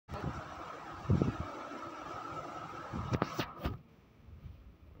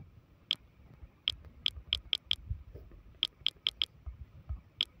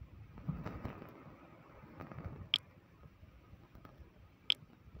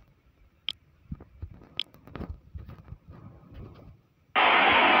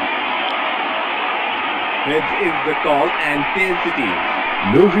Heads is the call and tails it is.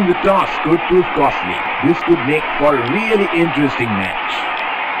 Losing the toss could prove costly. This could make for a really interesting match.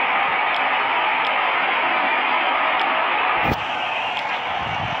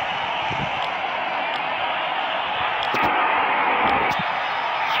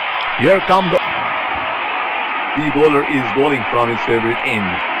 Here come the bowler is bowling from his favorite end.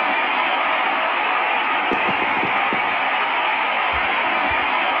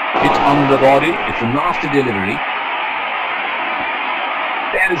 Hit on the body, it's a nasty delivery.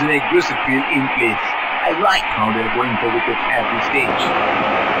 That is an aggressive field in place. I like how they're going for wickets at this stage.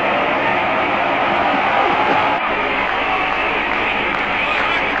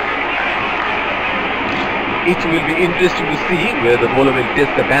 It will be interesting to see where the bowler will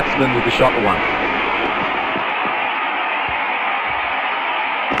test the batsman with the short one.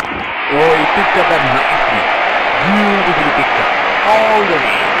 Oh, he picked up that nicely. Beautifully picked up. All the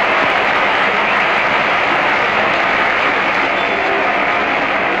way.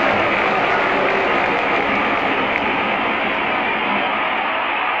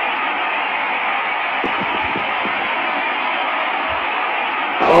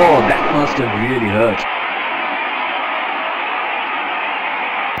 Oh, that must have really hurt.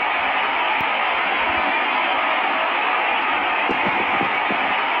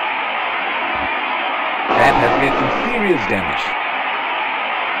 That has made some serious damage.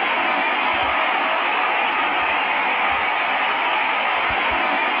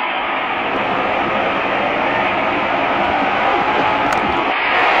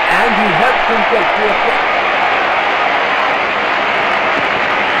 And he helps himself to a catch.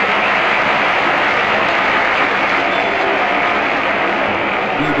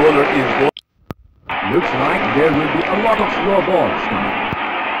 The bowler is bowling. Looks like there will be a lot of slow balls coming.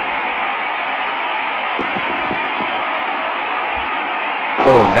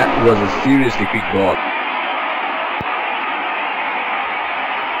 Oh, that was a seriously quick ball.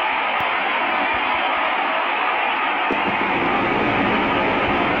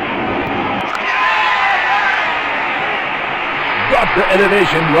 Got the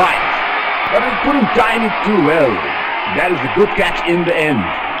elevation right, but he couldn't time it too well. That is a good catch in the end.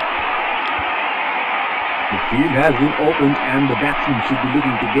 The field has been opened and the batsman should be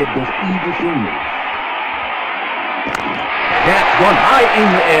looking to get those easy singles. That's gone high in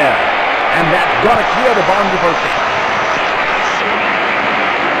the air, and that's got to clear the boundary for six.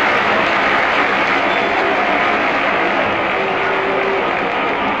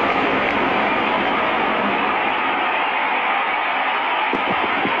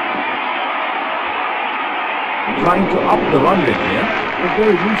 Trying to up the run rate here, a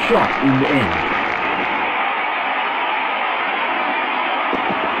very good shot in the end.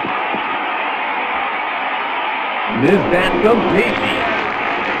 Missed that completely.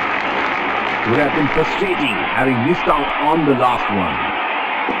 Would have been frustrating having missed out on the last one.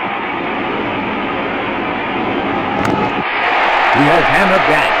 He has hammered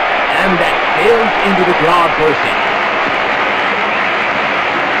that, and that sails into the crowd for a six.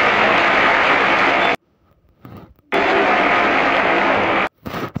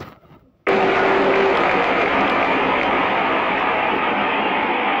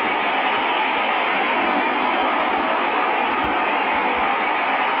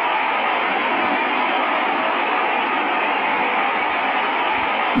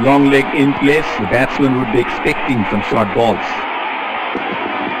 Long leg in place, the batsman would be expecting some short balls.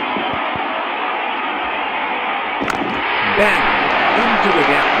 Bang! Into the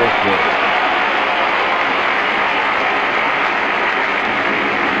gap for four.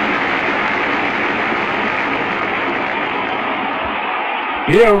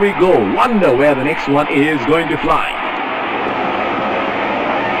 Here we go. Wonder where the next one is going to fly.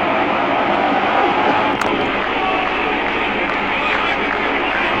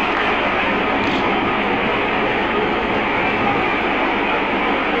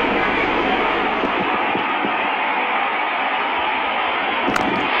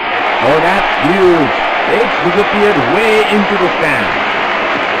 Oh, that's huge. It's disappeared way into the stand.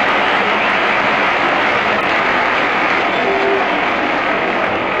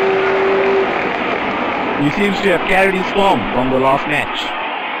 He seems to have carried his form from the last match.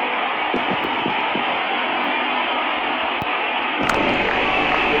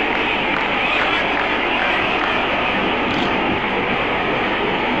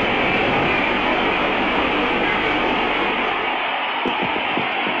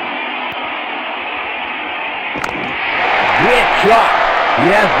 Great shot. He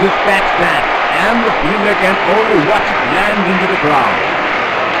has dispatched that, and the fielder can only watch it land into the crowd.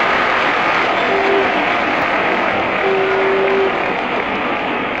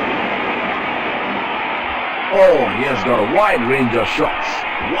 has got a wide range of shots.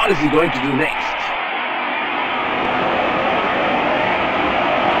 What is he going to do next?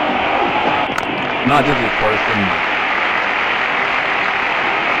 Nudges it for a single.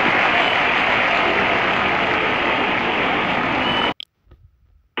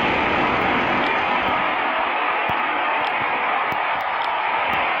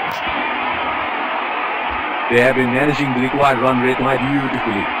 They have been managing the required run rate quite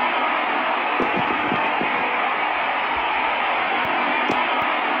beautifully.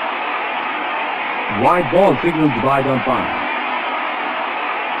 Wide ball signals by the umpire.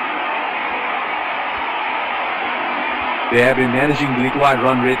 They have been managing the required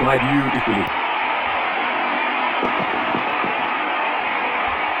run rate quite beautifully.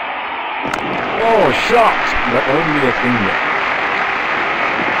 Oh, shot! But only a single.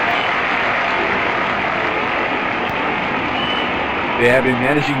 They have been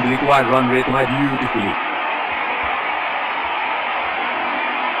managing the required run rate quite beautifully.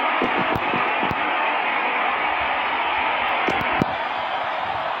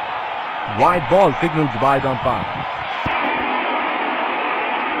 Wide ball signals by the umpire.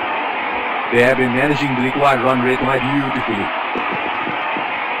 They have been managing the required run rate quite beautifully.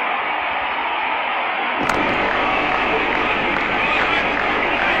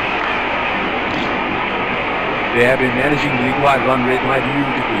 They have been managing the required run rate quite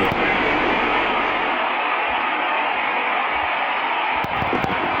beautifully.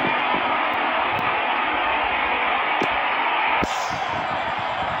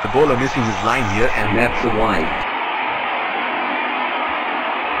 The bowler missing his line here, and that's a wide.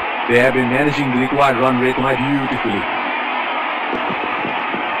 They have been managing the required run rate quite beautifully.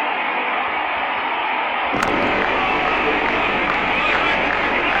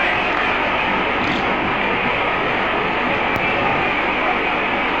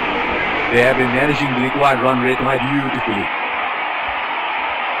 They have been managing the required run rate quite beautifully.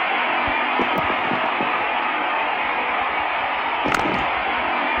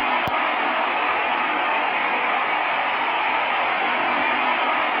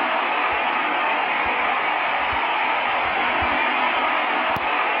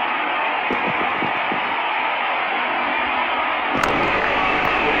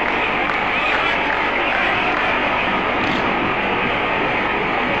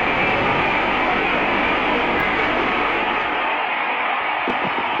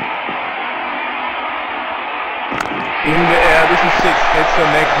 In the air, this is 6. It's a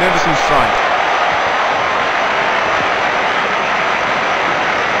magnificent strike.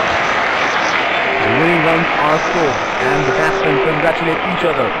 The winning runs are scored, and the batsmen congratulate each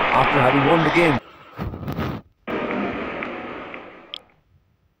other after having won the game.